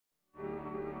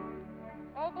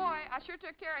I sure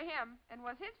took care of him, and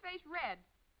was his face red.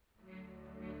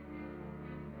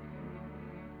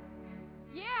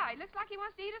 Yeah, he looks like he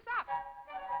wants to eat us up.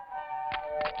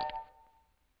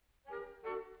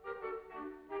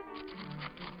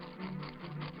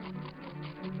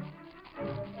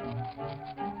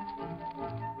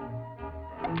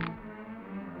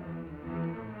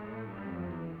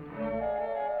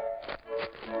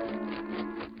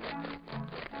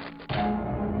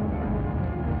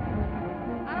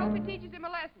 I hope it teaches him a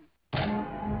lesson.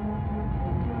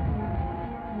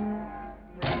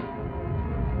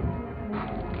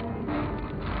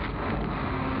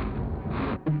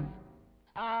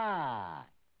 Ah,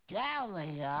 there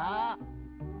we are.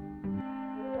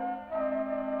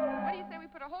 What do you say we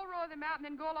put a whole row of them out and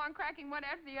then go along cracking one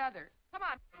after the other? Come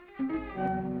on.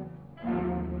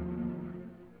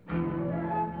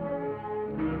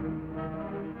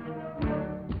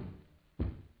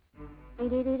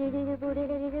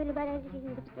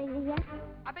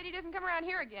 I bet he doesn't come around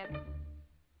here again.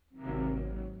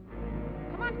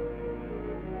 Come on.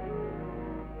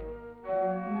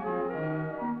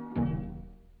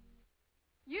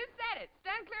 You said it.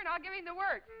 Stand clear and I'll give him the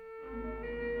works.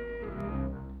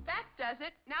 That does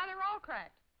it. Now they're all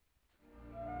cracked.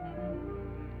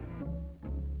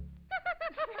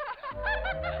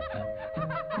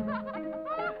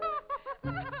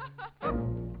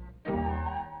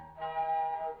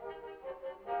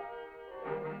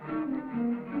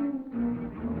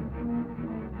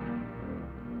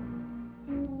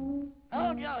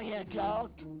 Oh, no, you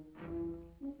don't.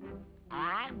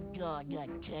 I'm gonna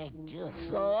take you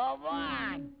for a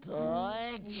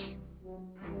montage.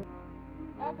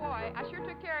 Oh, boy, I sure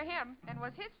took care of him, and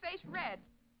was his face red.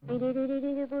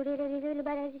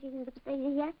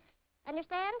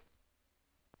 Understand?